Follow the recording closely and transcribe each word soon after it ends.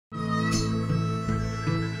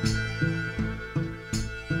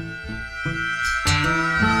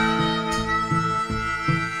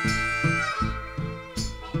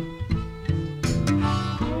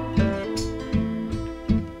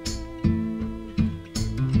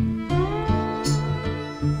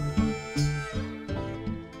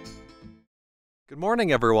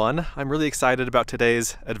morning, everyone. I'm really excited about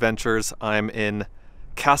today's adventures. I'm in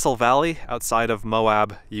Castle Valley outside of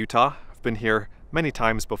Moab, Utah. I've been here many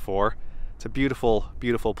times before. It's a beautiful,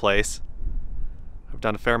 beautiful place. I've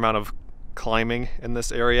done a fair amount of climbing in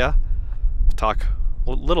this area. I'll talk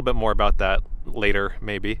a little bit more about that later,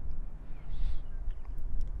 maybe.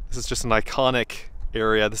 This is just an iconic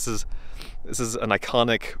area. This is an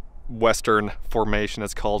iconic Western formation.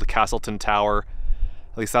 It's called Castleton Tower.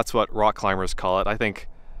 At least that's what rock climbers call it. I think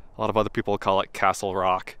a lot of other people call it Castle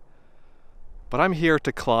Rock. But I'm here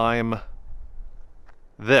to climb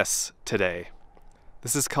this today.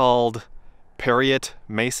 This is called Parriott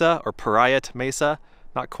Mesa or Parriott Mesa.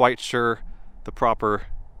 Not quite sure the proper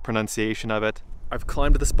pronunciation of it. I've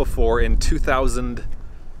climbed this before in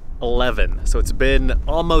 2011, so it's been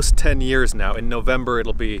almost 10 years now. In November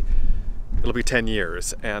it'll be 10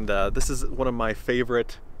 years, and this is one of my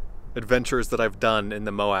favorite adventures that I've done in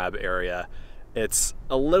the Moab area. It's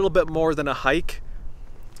a little bit more than a hike.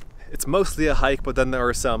 It's mostly a hike, but then there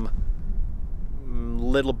are some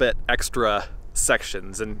little bit extra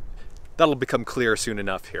sections, and that'll become clear soon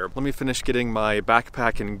enough here. Let me finish getting my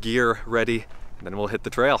backpack and gear ready, and then we'll hit the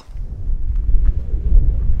trail.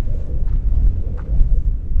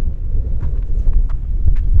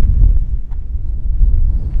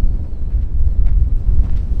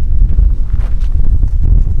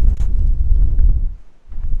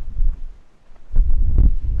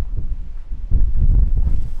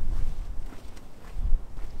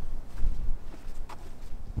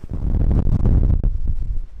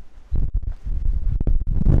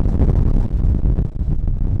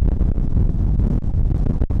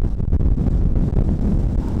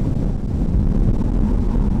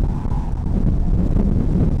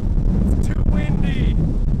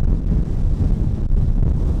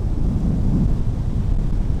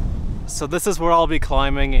 So this is where I'll be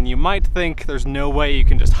climbing, and you might think there's no way you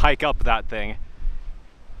can just hike up that thing.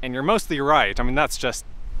 And you're mostly right. I mean, that's just,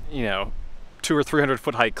 200 or 300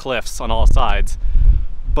 foot high cliffs on all sides.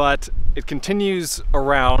 But it continues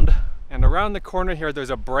around, and around the corner here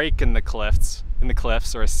there's a break in the cliffs,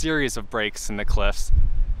 or a series of breaks in the cliffs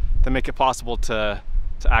that make it possible to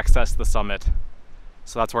access the summit.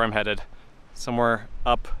 So that's where I'm headed. Somewhere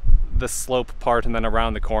up this slope part and then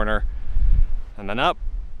around the corner, and then up.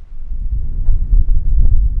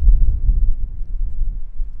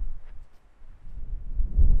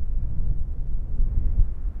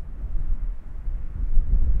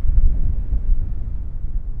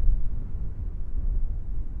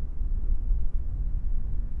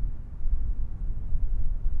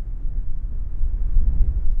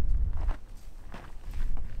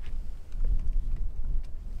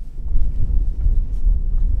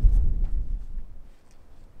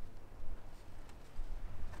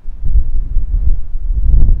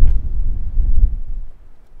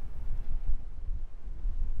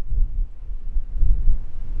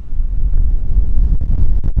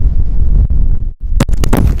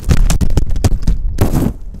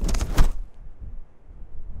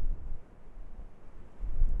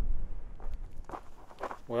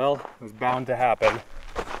 Well, it was bound to happen.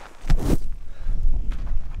 I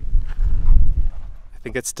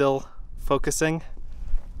think it's still focusing.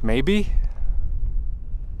 Maybe.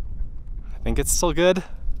 I think it's still good.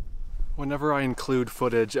 Whenever I include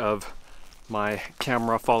footage of my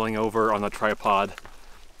camera falling over on the tripod,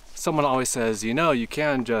 someone always says, you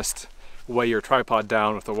can just weigh your tripod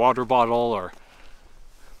down with a water bottle or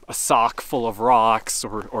a sock full of rocks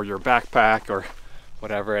or your backpack or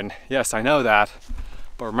whatever. And yes, I know that.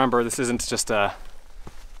 But remember, this isn't just a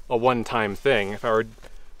one-time thing. If I were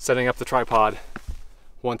setting up the tripod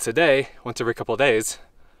once a day, once every couple of days,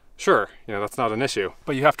 sure, that's not an issue.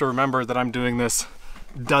 But you have to remember that I'm doing this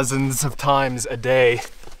dozens of times a day,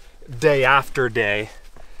 day after day,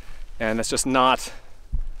 and it's just not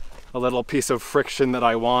a little piece of friction that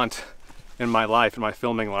I want in my life, in my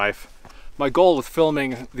filming life. My goal with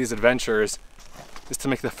filming these adventures is to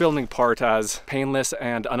make the filming part as painless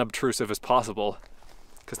and unobtrusive as possible.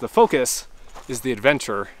 Because the focus is the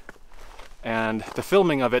adventure, and the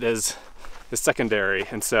filming of it is secondary.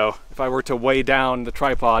 And so if I were to weigh down the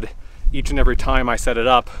tripod each and every time I set it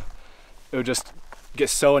up, it would just get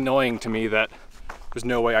so annoying to me that there's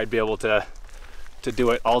no way I'd be able to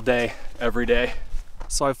do it all day, every day.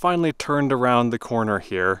 So I finally turned around the corner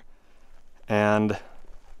here, and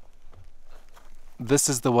this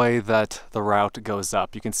is the way that the route goes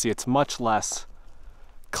up. You can see it's much less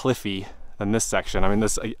cliffy than this section. I mean,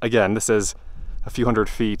 this is a few hundred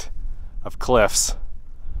feet of cliffs.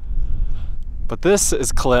 But this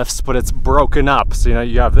is cliffs, but it's broken up. So,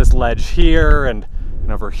 you have this ledge here and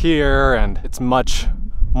over here, and it's much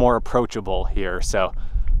more approachable here. So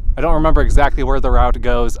I don't remember exactly where the route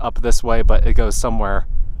goes up this way, but it goes somewhere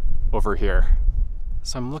over here.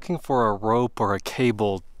 So I'm looking for a rope or a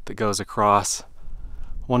cable that goes across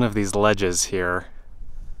one of these ledges here.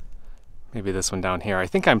 Maybe this one down here. I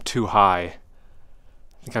think I'm too high.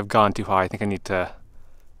 I think I've gone too high. I think I need to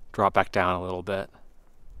drop back down a little bit.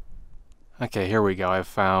 Okay, here we go. I've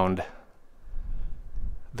found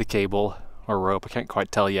the cable or rope. I can't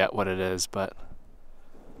quite tell yet what it is, but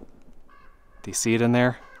do you see it in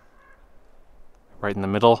there? Right in the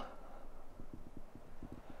middle.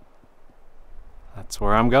 That's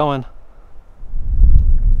where I'm going.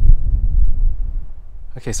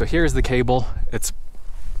 Okay, so here's the cable. It's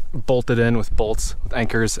bolted in with bolts, with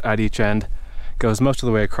anchors at each end. Goes most of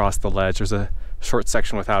the way across the ledge. There's a short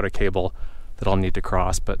section without a cable that I'll need to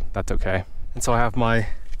cross, but that's okay. And so I have my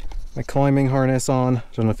climbing harness on. I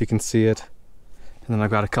don't know if you can see it. And then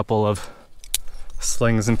I've got a couple of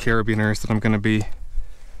slings and carabiners that I'm going to be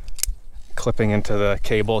clipping into the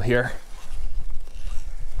cable here.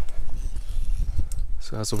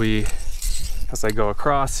 So as I go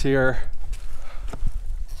across here,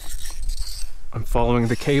 I'm following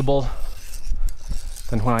the cable.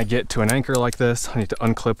 Then when I get to an anchor like this, I need to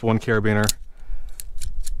unclip one carabiner,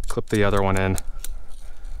 clip the other one in,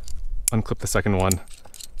 unclip the second one,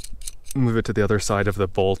 move it to the other side of the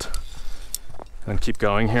bolt, and keep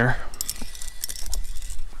going here.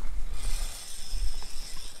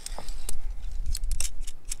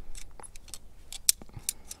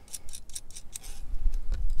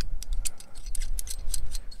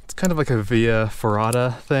 It's kind of like a via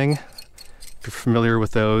ferrata thing. If you're familiar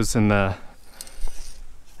with those in the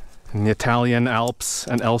Italian Alps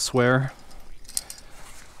and elsewhere.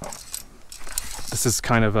 This is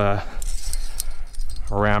kind of a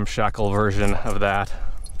ramshackle version of that.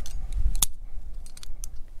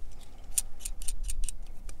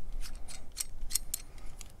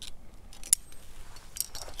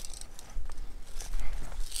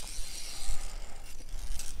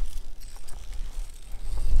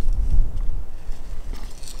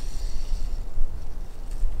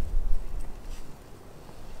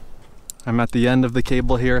 I'm at the end of the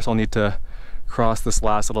cable here, so I'll need to cross this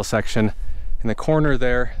last little section. In the corner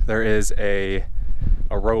there is a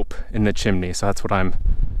rope in the chimney, so that's what I'm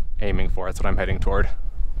aiming for. That's what I'm heading toward.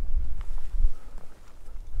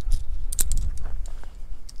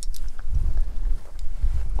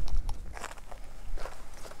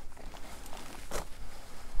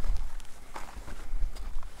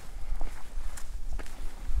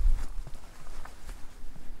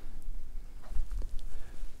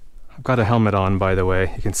 I've got a helmet on, by the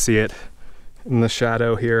way. You can see it in the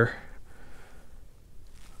shadow here.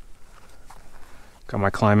 Got my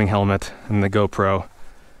climbing helmet, and the GoPro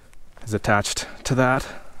is attached to that.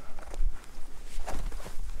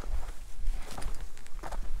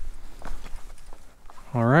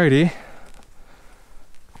 Alrighty.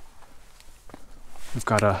 We've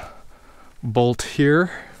got a bolt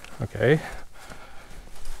here. Okay.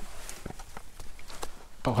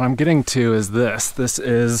 But what I'm getting to is this. This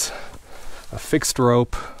is a fixed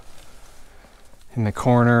rope in the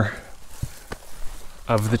corner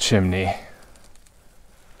of the chimney.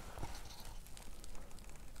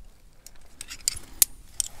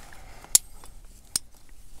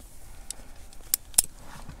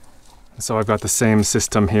 So I've got the same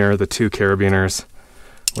system here, the two carabiners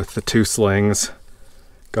with the two slings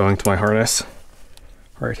going to my harness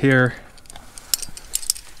right here.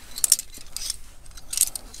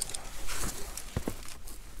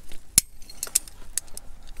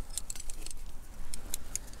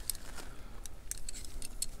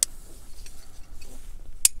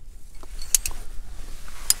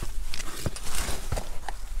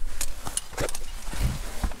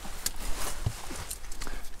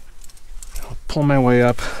 Pull my way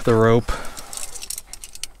up the rope.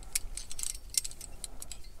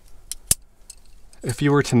 If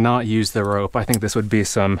you were to not use the rope, I think this would be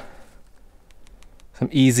some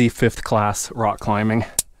easy 5th class rock climbing,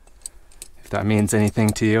 if that means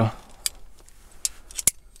anything to you.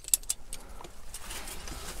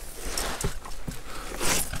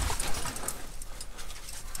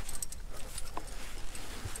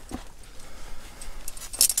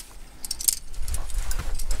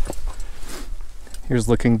 Here's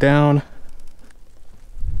looking down.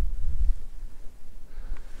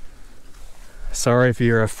 Sorry if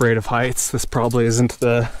you're afraid of heights. This probably isn't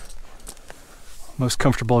the most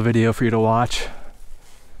comfortable video for you to watch.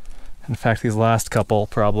 In fact, these last couple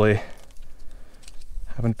probably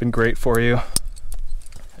haven't been great for you.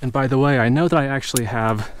 And by the way, I know that I actually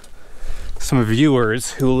have some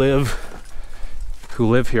viewers who live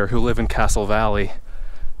here, who live in Castle Valley.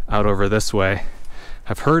 out over this way.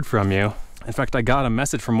 I've heard from you. In fact, I got a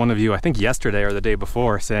message from one of you, I think yesterday or the day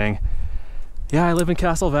before, saying, yeah, I live in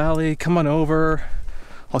Castle Valley, come on over,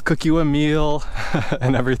 I'll cook you a meal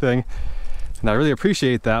and everything. And I really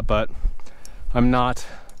appreciate that, but I'm not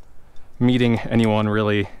meeting anyone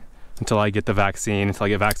really until I get the vaccine, until I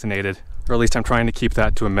get vaccinated, or at least I'm trying to keep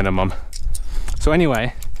that to a minimum. So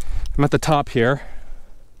anyway, I'm at the top here.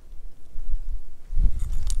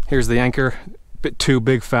 Here's the anchor, two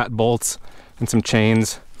big fat bolts and some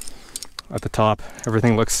chains at the top.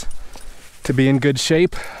 Everything looks to be in good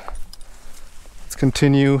shape. Let's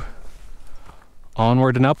continue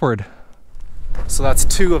onward and upward. So that's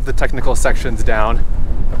 2 of the technical sections down.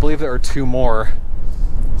 I believe there are 2 more.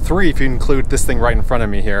 3 if you include this thing right in front of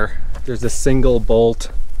me here. There's a single bolt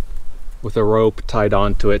with a rope tied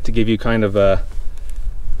onto it to give you kind of a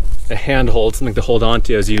handhold, something to hold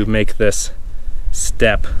onto as you make this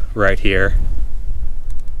step right here.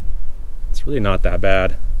 It's really not that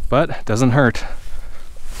bad, but it doesn't hurt.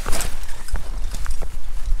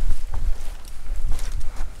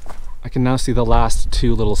 I can now see the last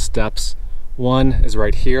 2 little steps. One is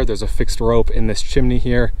right here. There's a fixed rope in this chimney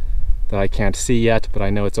here that I can't see yet, but I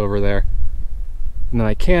know it's over there. And then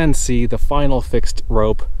I can see the final fixed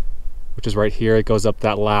rope, which is right here. It goes up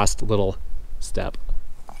that last little step.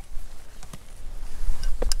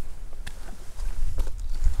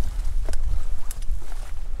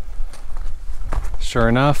 Sure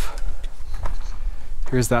enough,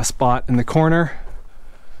 here's that spot in the corner,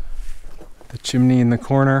 the chimney in the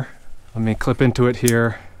corner. Let me clip into it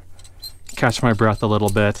here, catch my breath a little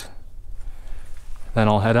bit, then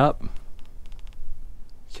I'll head up.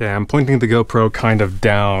 Okay, I'm pointing the GoPro kind of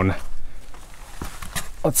down.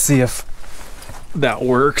 Let's see if that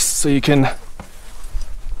works so you can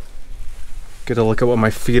get a look at what my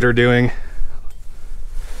feet are doing.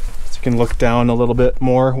 So you can look down a little bit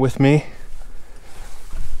more with me.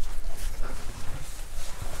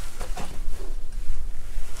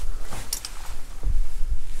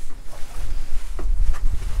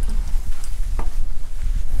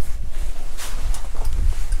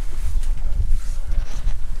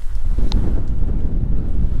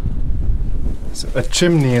 So a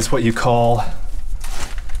chimney is what you call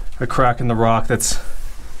a crack in the rock that's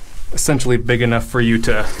essentially big enough for you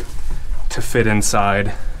to fit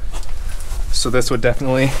inside. So this would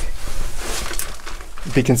definitely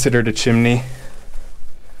be considered a chimney.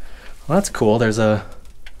 Well, that's cool. There's a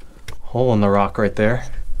hole in the rock right there.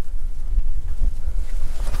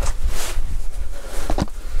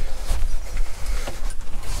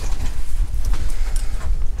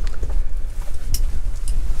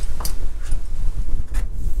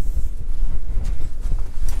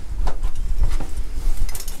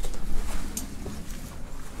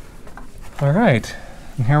 All right,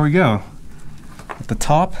 and here we go. At the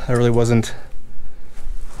top, that really wasn't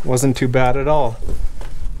too bad at all.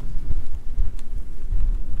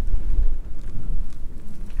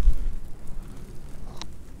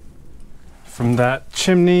 From that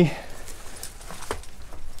chimney,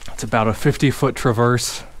 it's about a 50-foot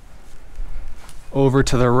traverse over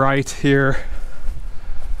to the right here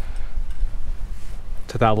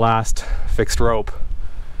to that last fixed rope.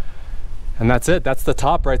 And that's it, that's the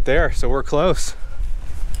top right there. So we're close.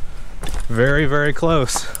 Very, very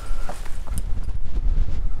close.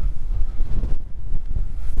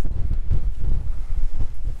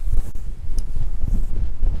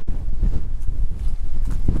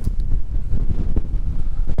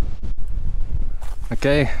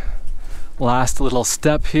 Okay, last little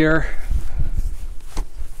step here.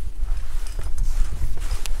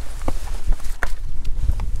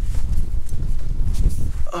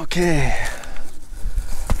 Okay,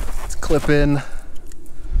 let's clip in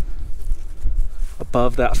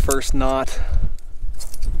above that first knot.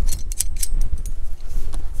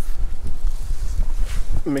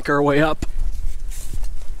 Make our way up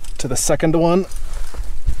to the second one.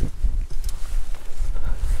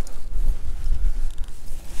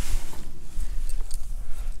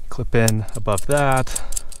 Clip in above that.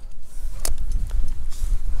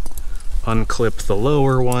 Unclip the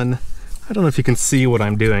lower one. I don't know if you can see what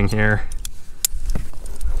I'm doing here.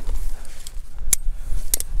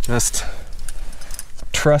 Just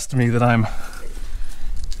trust me that I'm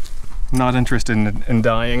not interested in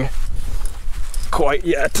dying quite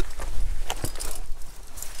yet.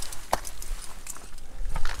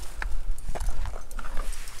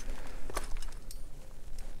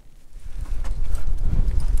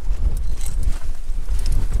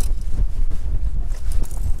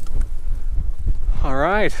 All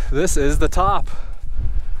right, this is the top.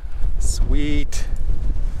 Sweet.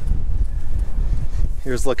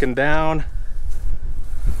 Here's looking down.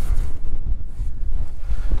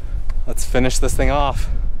 finish this thing off.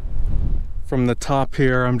 From the top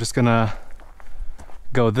here, I'm just gonna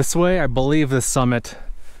go this way. I believe the summit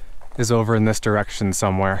is over in this direction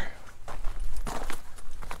somewhere.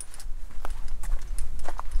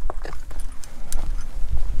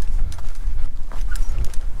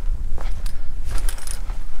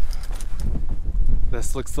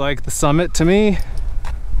 This looks like the summit to me.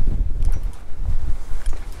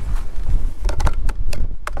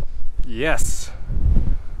 Yes.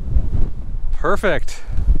 Perfect.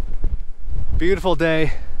 Beautiful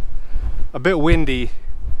day. A bit windy.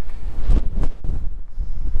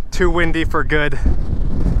 Too windy for good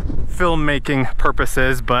filmmaking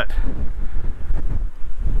purposes, but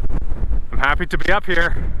I'm happy to be up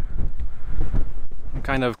here. I'm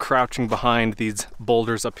kind of crouching behind these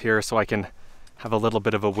boulders up here so I can have a little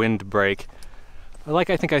bit of a wind break.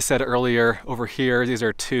 Like I think I said earlier, over here, these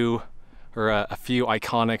are a few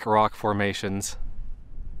iconic rock formations.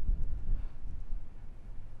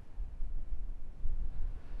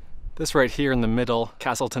 This right here in the middle,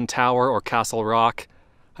 Castleton Tower or Castle Rock,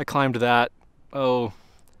 I climbed that, 10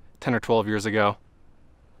 or 12 years ago.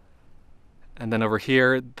 And then over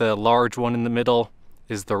here, the large one in the middle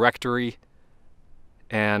is the Rectory.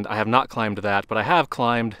 And I have not climbed that, but I have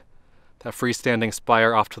climbed that freestanding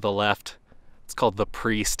spire off to the left. It's called the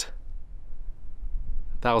Priest.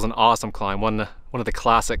 That was an awesome climb, one of the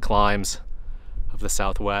classic climbs of the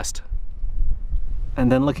Southwest. And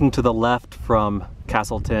then looking to the left from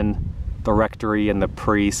Castleton, the Rectory, and the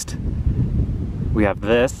Priest, we have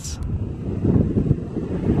this.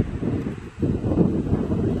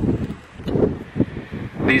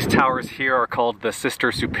 These towers here are called the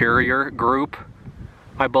Sister Superior Group,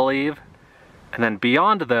 I believe. And then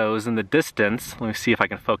beyond those, in the distance, let me see if I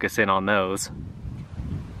can focus in on those.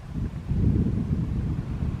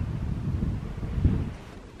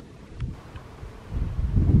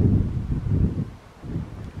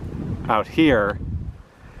 Out here,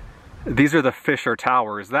 these are the Fisher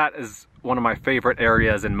Towers. That is one of my favorite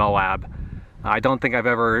areas in Moab. I don't think I've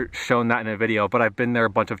ever shown that in a video, but I've been there a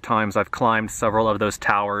bunch of times. I've climbed several of those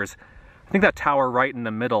towers. I think that tower right in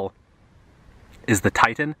the middle is the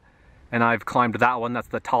Titan, and I've climbed that one. That's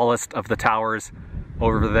the tallest of the towers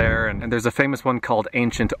over there. And there's a famous one called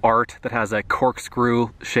Ancient Art that has a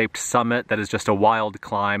corkscrew-shaped summit that is just a wild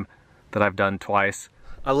climb that I've done twice.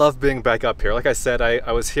 I love being back up here. Like I said,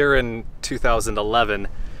 I was here in 2011.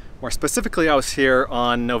 More specifically, I was here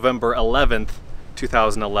on November 11th,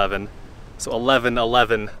 2011. So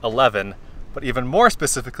 11/11/11. But even more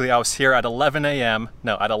specifically, I was here at 11 a.m.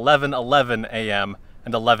 No, at 11:11 a.m.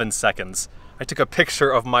 and 11 seconds. I took a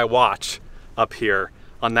picture of my watch up here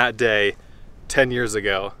on that day 10 years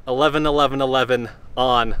ago. 11/11/11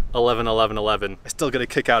 on 11/11/11. I still get a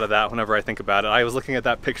kick out of that whenever I think about it. I was looking at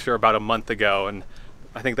that picture about a month ago, and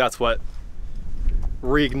I think that's what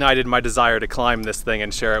reignited my desire to climb this thing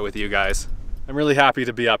and share it with you guys. I'm really happy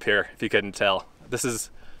to be up here, if you couldn't tell. This is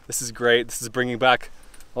great. This is bringing back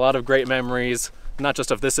a lot of great memories, not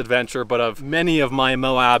just of this adventure, but of many of my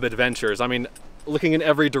Moab adventures. I mean, looking in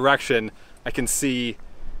every direction, I can see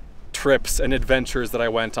trips and adventures that I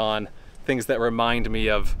went on, things that remind me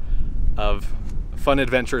of fun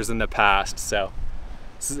adventures in the past. So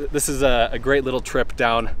this is a great little trip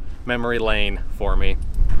down memory lane for me.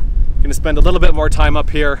 I'm gonna spend a little bit more time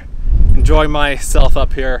up here, enjoy myself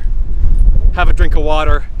up here, have a drink of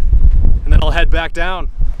water, and then I'll head back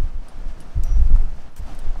down.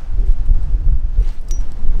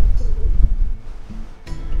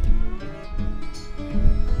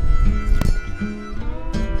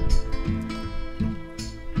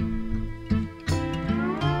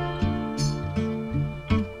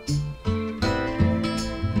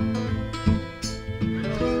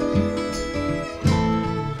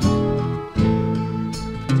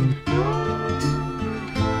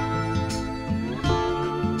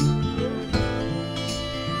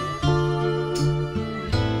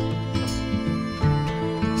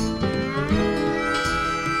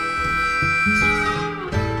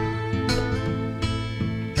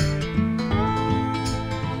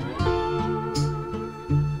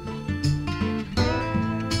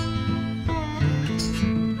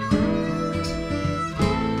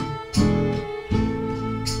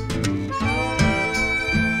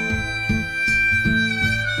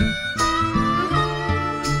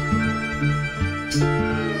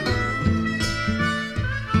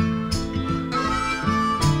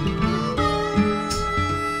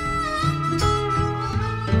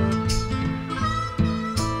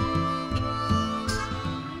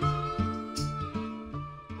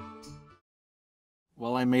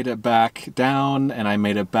 Well, I made it back down and I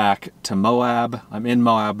made it back to Moab. I'm in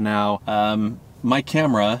Moab now. My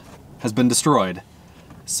camera has been destroyed.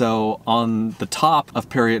 So on the top of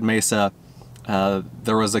Parriott Mesa,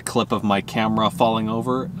 there was a clip of my camera falling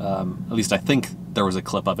over. At least I think there was a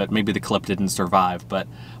clip of it. Maybe the clip didn't survive, but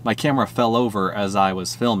my camera fell over as I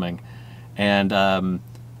was filming. And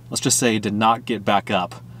let's just say it did not get back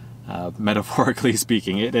up. Metaphorically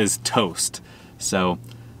speaking, it is toast. So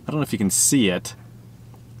I don't know if you can see it.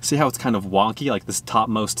 See how it's kind of wonky? Like this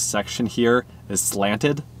topmost section here is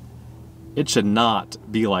slanted. It should not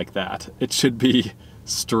be like that. It should be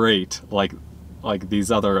straight, like this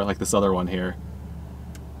other one here.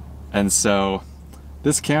 And so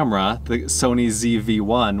this camera, the Sony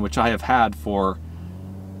ZV-1, which I have had for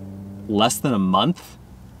less than a month,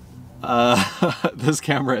 this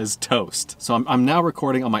camera is toast. So I'm now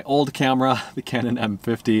recording on my old camera, the Canon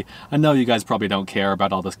M50. I know you guys probably don't care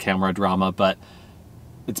about all this camera drama, but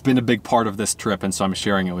it's been a big part of this trip, and so I'm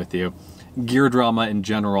sharing it with you. Gear drama in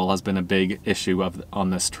general has been a big issue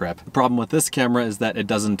on this trip. The problem with this camera is that it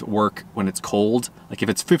doesn't work when it's cold. Like if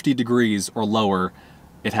it's 50 degrees or lower,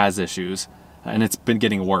 it has issues, and it's been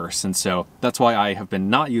getting worse. And so that's why I have been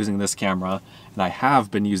not using this camera, and I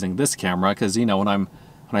have been using this camera because, you know, when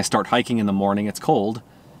I start hiking in the morning, it's cold.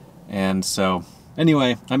 And so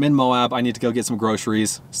anyway, I'm in Moab. I need to go get some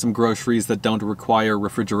groceries that don't require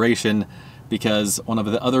refrigeration, because one of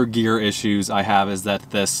the other gear issues I have is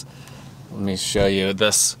that this, let me show you,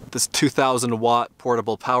 this 2,000 watt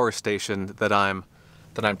portable power station that I'm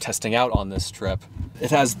testing out on this trip.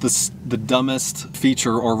 It has the dumbest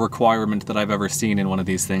feature or requirement that I've ever seen in one of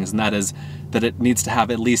these things, and that is that it needs to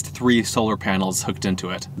have at least 3 solar panels hooked into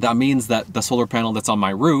it. That means that the solar panel that's on my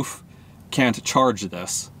roof can't charge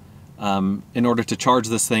this. In order to charge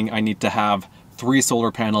this thing, I need to have 3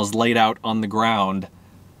 solar panels laid out on the ground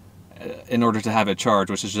in order to have it charge,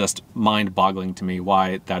 which is just mind-boggling to me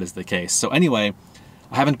why that is the case. So anyway,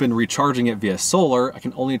 I haven't been recharging it via solar. I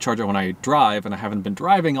can only charge it when I drive, and I haven't been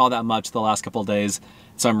driving all that much the last couple of days,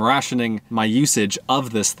 so I'm rationing my usage of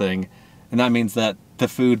this thing, and that means that the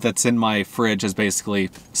food that's in my fridge is basically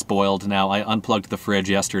spoiled now. I unplugged the fridge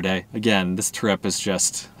yesterday. Again, this trip is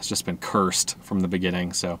it's just been cursed from the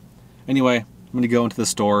beginning. So anyway, I'm gonna go into the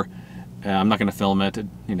store. I'm not gonna film it.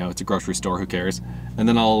 You know, it's a grocery store, who cares? And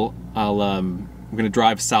then I'm gonna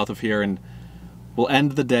drive south of here, and we'll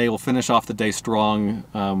end the day, we'll finish off the day strong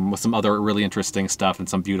with some other really interesting stuff and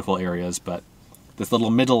some beautiful areas. But this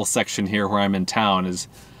little middle section here where I'm in town has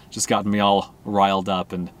just gotten me all riled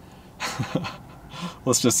up, and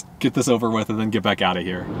let's just get this over with and then get back out of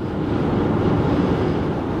here.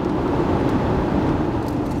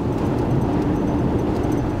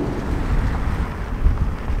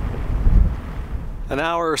 An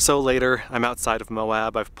hour or so later, I'm outside of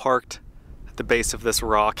Moab. I've parked at the base of this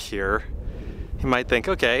rock here. You might think,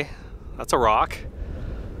 okay, that's a rock.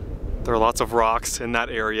 There are lots of rocks in that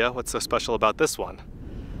area. What's so special about this one?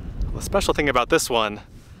 Well, the special thing about this one,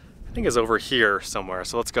 I think, is over here somewhere.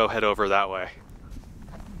 So let's go head over that way.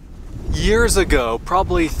 Years ago,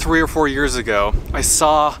 probably 3 or 4 years ago, I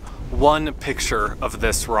saw one picture of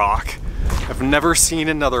this rock. I've never seen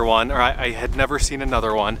another one, or I had never seen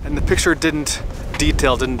another one, and the picture didn't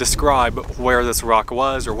describe where this rock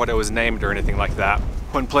was or what it was named or anything like that.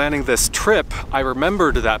 When planning this trip, I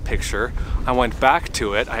remembered that picture. I went back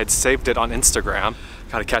to it. I had saved it on Instagram.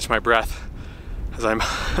 Gotta catch my breath as I'm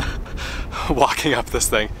walking up this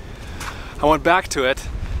thing. I went back to it,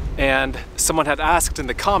 and someone had asked in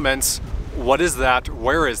the comments, what is that?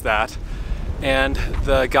 Where is that? And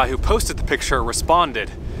the guy who posted the picture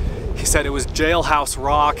responded. He said it was Jailhouse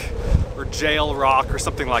Rock or Jail Rock or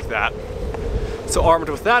something like that. So armed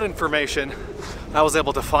with that information, I was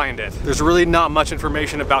able to find it. There's really not much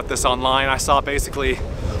information about this online. I saw basically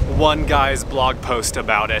one guy's blog post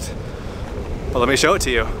about it. But let me show it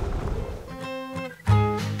to you.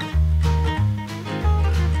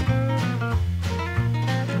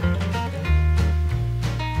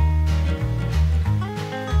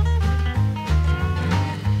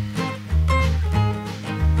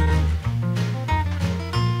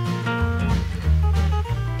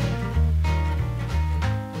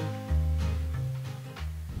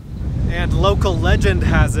 And local legend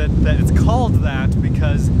has it that it's called that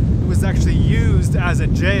because it was actually used as a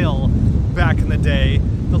jail back in the day.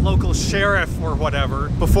 The local sheriff or whatever,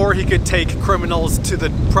 before he could take criminals to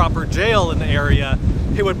the proper jail in the area,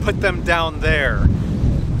 he would put them down there.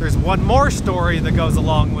 There's one more story that goes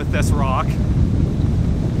along with this rock.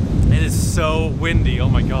 It is so windy, oh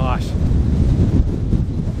my gosh.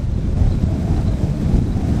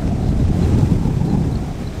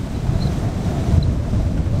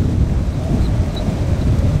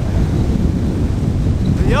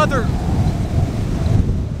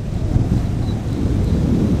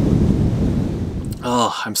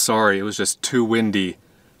 I'm sorry, it was just too windy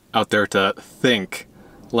out there to think,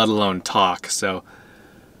 let alone talk. So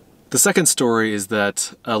the second story is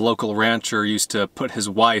that a local rancher used to put his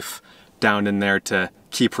wife down in there to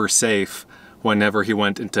keep her safe whenever he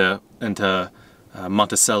went into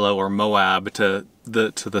Monticello or Moab to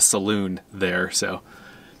the saloon there. So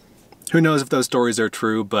who knows if those stories are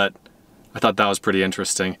true, but I thought that was pretty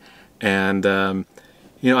interesting. And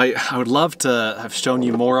you know, I would love to have shown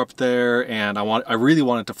you more up there, and I really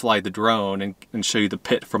wanted to fly the drone and show you the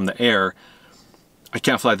pit from the air. I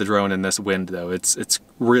can't fly the drone in this wind though. It's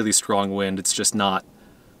really strong wind. It's just not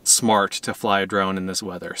smart to fly a drone in this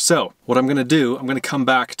weather. So what I'm gonna do, I'm gonna come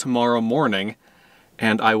back tomorrow morning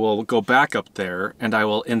and I will go back up there and I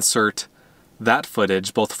will insert that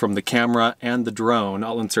footage, both from the camera and the drone.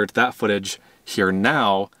 I'll insert that footage here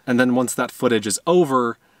now, and then once that footage is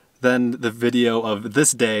over, then the video of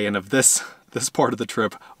this day and of this part of the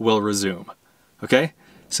trip will resume. Okay?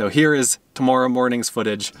 So here is tomorrow morning's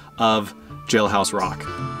footage of Jailhouse Rock.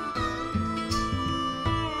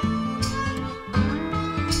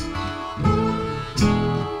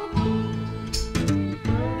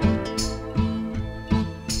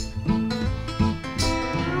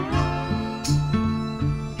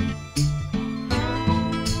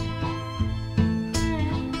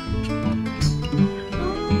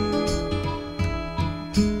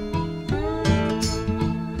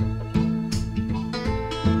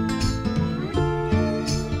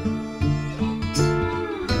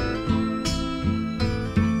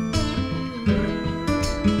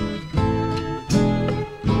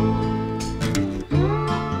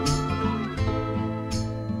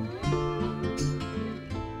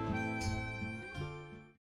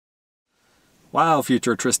 Wow,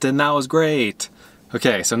 future Tristan, that was great.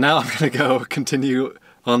 Okay, so now I'm gonna go continue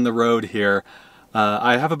on the road here.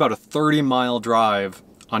 I have about a 30-mile drive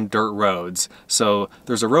on dirt roads. So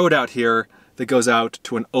there's a road out here that goes out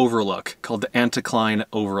to an overlook called the Anticline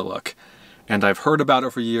Overlook. And I've heard about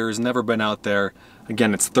it for years, never been out there.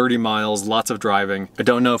 Again, it's 30 miles, lots of driving. I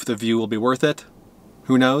don't know if the view will be worth it.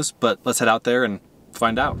 Who knows? But let's head out there and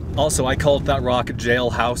find out. Also, I called that rock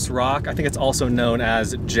Jailhouse Rock. I think it's also known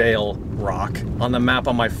as Jail Rock. On the map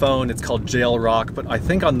on my phone, it's called Jail Rock, but I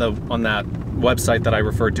think on that website that I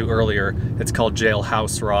referred to earlier, it's called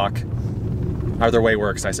Jailhouse Rock. Either way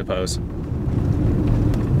works, I suppose.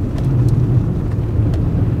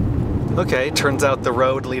 Okay, turns out the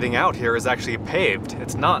road leading out here is actually paved.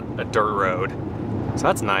 It's not a dirt road. So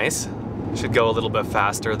that's nice. Should go a little bit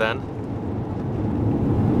faster then.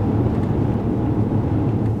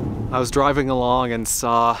 I was driving along and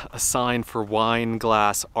saw a sign for Wine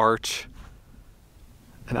Glass Arch.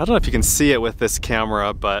 And I don't know if you can see it with this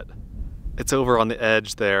camera, but it's over on the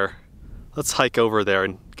edge there. Let's hike over there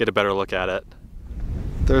and get a better look at it.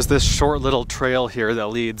 There's this short little trail here that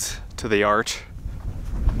leads to the arch.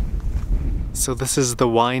 So this is the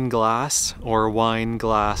Wine Glass, or Wine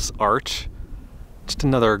Glass Arch. Just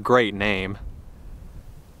another great name.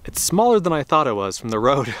 It's smaller than I thought it was. From the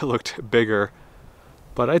road it looked bigger.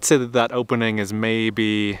 But I'd say that opening is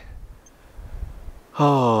maybe,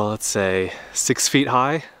 let's say 6 feet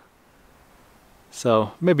high.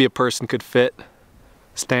 So maybe a person could fit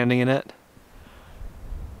standing in it.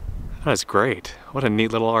 That is great. What a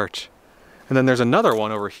neat little arch. And then there's another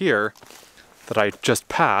one over here that I just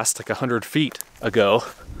passed like 100 feet ago.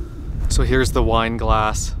 So here's the Wine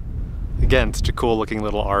Glass. Again, such a cool looking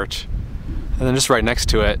little arch. And then just right next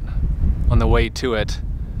to it, on the way to it,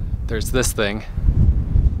 there's this thing.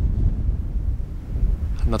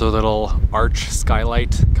 Another little arch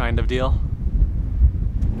skylight kind of deal.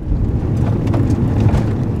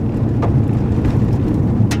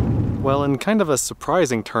 Well, in kind of a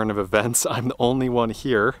surprising turn of events, I'm the only one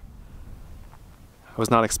here. I was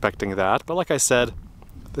not expecting that, but like I said,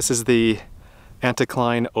 this is the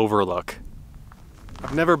Anticline Overlook.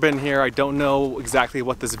 I've never been here. I don't know exactly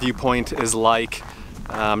what this viewpoint is like.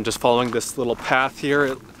 I'm just following this little path here.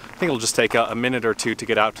 I think it'll just take a minute or two to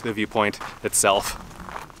get out to the viewpoint itself.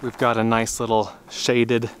 We've got a nice little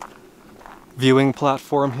shaded viewing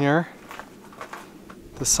platform here.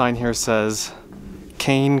 The sign here says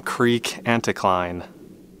Cane Creek Anticline.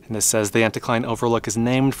 And it says the Anticline Overlook is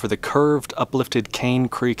named for the curved, uplifted Cane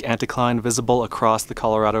Creek anticline visible across the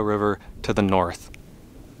Colorado River to the north.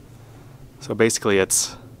 So basically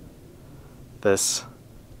it's this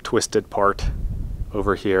twisted part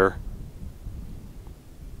over here.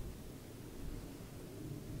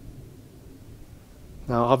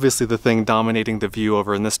 Now obviously the thing dominating the view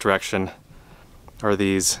over in this direction are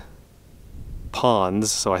these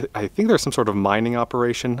ponds, so I think there's some sort of mining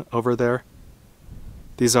operation over there.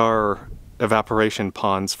 These are evaporation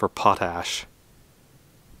ponds for potash.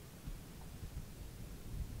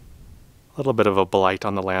 little bit of a blight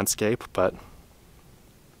on the landscape, but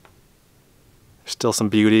there's still some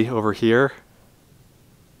beauty over here.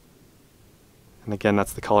 And again,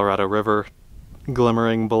 that's the Colorado River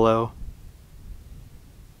glimmering below.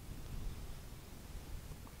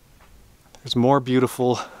 There's more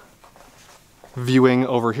beautiful viewing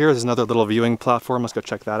over here. There's another little viewing platform. Let's go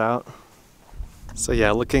check that out. So yeah,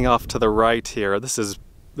 looking off to the right here, this is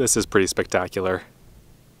pretty spectacular.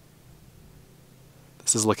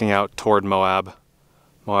 This is looking out toward Moab.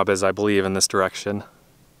 Moab is, I believe, in this direction.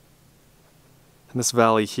 And this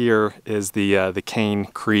valley here is the Cane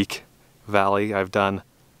Creek Valley. I've done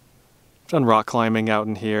rock climbing out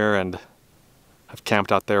in here, and I've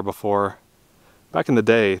camped out there before. Back in the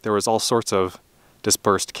day, there was all sorts of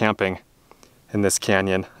dispersed camping in this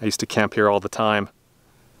canyon. I used to camp here all the time,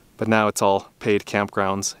 but now it's all paid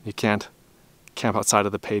campgrounds. You can't camp outside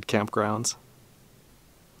of the paid campgrounds.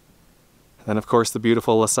 And then of course the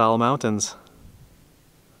beautiful La Salle Mountains.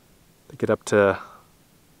 They get up to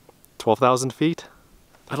 12,000 feet.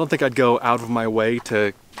 I don't think I'd go out of my way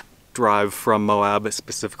to drive from Moab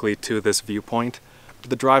specifically to this viewpoint. But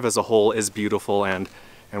the drive as a whole is beautiful, and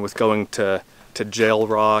with going to Jail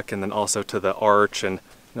Rock and then also to the Arch, and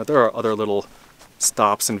there are other little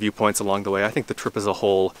stops and viewpoints along the way. I think the trip as a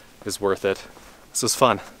whole is worth it. This was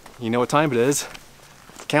fun. You know what time it is?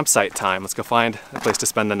 Campsite time. Let's go find a place to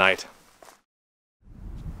spend the night.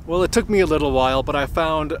 Well, it took me a little while, but I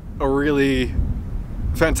found a really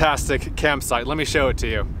fantastic campsite. Let me show it to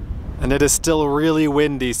you. And it is still really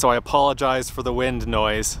windy, so I apologize for the wind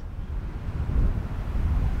noise.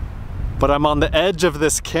 But I'm on the edge of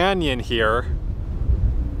this canyon here.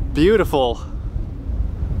 Beautiful.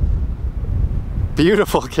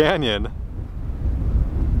 Beautiful canyon.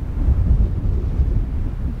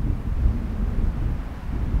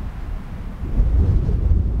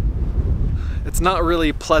 It's not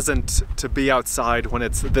really pleasant to be outside when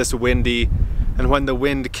it's this windy and when the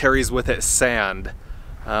wind carries with it sand.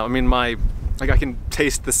 I mean, I can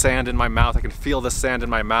taste the sand in my mouth. I can feel the sand in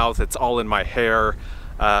my mouth. It's all in my hair.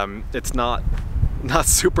 It's not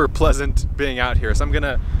super pleasant being out here. So I'm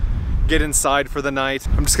gonna get inside for the night.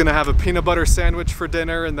 I'm just gonna have a peanut butter sandwich for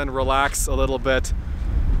dinner and then relax a little bit.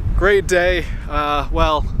 Great day.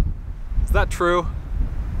 Well, is that true?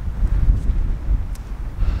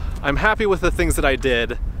 I'm happy with the things that I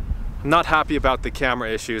did. I'm not happy about the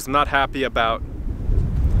camera issues. I'm not happy about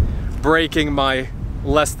breaking my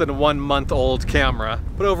less than 1 month old camera.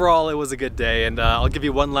 But overall, it was a good day, and I'll give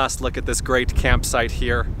you one last look at this great campsite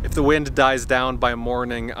here. If the wind dies down by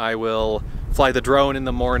morning, I will fly the drone in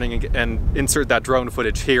the morning and insert that drone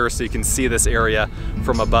footage here so you can see this area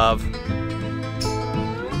from above.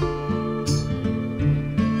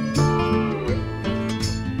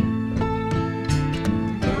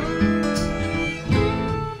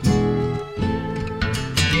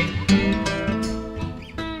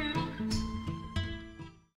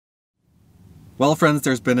 Well friends,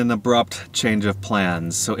 there's been an abrupt change of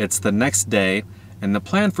plans. So it's the next day, and the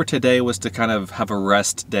plan for today was to kind of have a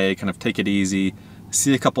rest day, kind of take it easy,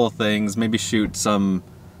 see a couple of things, maybe shoot some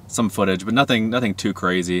footage, but nothing too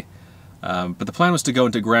crazy. But the plan was to go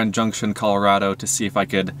into Grand Junction, Colorado to see if I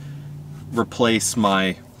could replace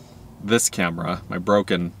this camera, my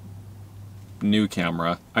broken new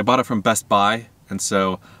camera. I bought it from Best Buy, and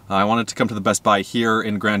so I wanted to come to the Best Buy here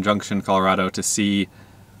in Grand Junction, Colorado to see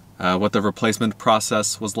what the replacement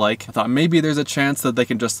process was like. I thought maybe there's a chance that they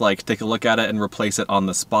can just like take a look at it and replace it on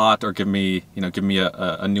the spot, or give me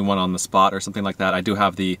a new one on the spot or something like that. I do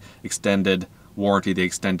have the extended warranty, the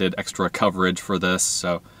extended extra coverage for this,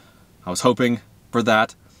 so I was hoping for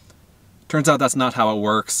that. Turns out that's not how it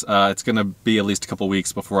works. It's gonna be at least a couple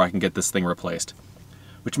weeks before I can get this thing replaced.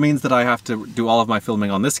 Which means that I have to do all of my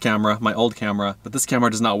filming on this camera, my old camera, but this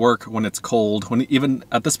camera does not work when it's cold. Even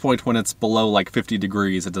at this point, when it's below like 50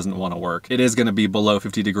 degrees, it doesn't want to work. It is going to be below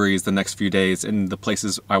 50 degrees the next few days in the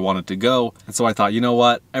places I wanted to go. And so I thought, you know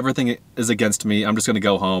what? Everything is against me. I'm just going to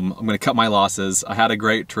go home. I'm going to cut my losses. I had a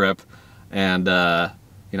great trip, and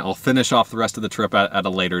I'll finish off the rest of the trip at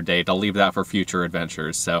a later date. I'll leave that for future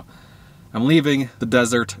adventures. So I'm leaving the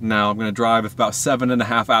desert now. I'm gonna drive about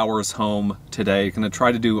 7.5 hours home today. I'm gonna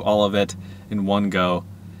try to do all of it in one go.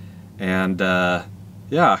 And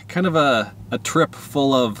yeah, kind of a trip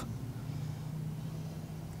full of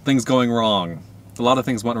things going wrong. A lot of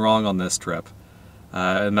things went wrong on this trip.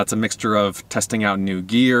 And that's a mixture of testing out new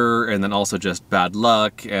gear and then also just bad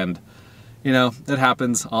luck. And it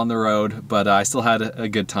happens on the road, but I still had a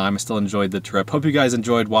good time. I still enjoyed the trip. Hope you guys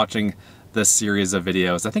enjoyed watching this series of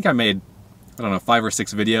videos. I think I made, I don't know, 5 or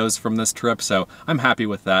 6 videos from this trip, so I'm happy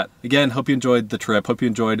with that. Again, hope you enjoyed the trip, hope you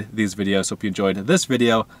enjoyed these videos, hope you enjoyed this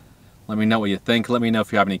video. Let me know what you think. Let me know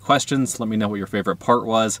if you have any questions. Let me know what your favorite part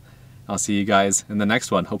was. I'll see you guys in the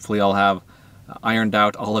next one. Hopefully I'll have ironed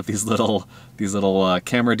out all of these little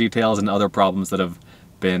camera details and other problems that have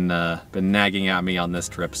been nagging at me on this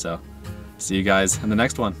trip. So see you guys in the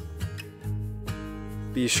next one.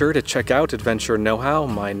 Be sure to check out Adventure Know-How,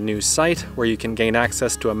 my new site, where you can gain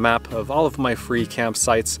access to a map of all of my free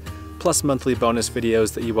campsites, plus monthly bonus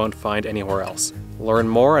videos that you won't find anywhere else. Learn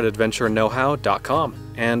more at adventureknowhow.com.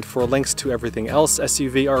 And for links to everything else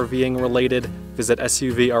SUV RVing related, visit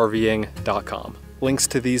suvrving.com. Links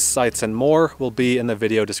to these sites and more will be in the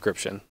video description.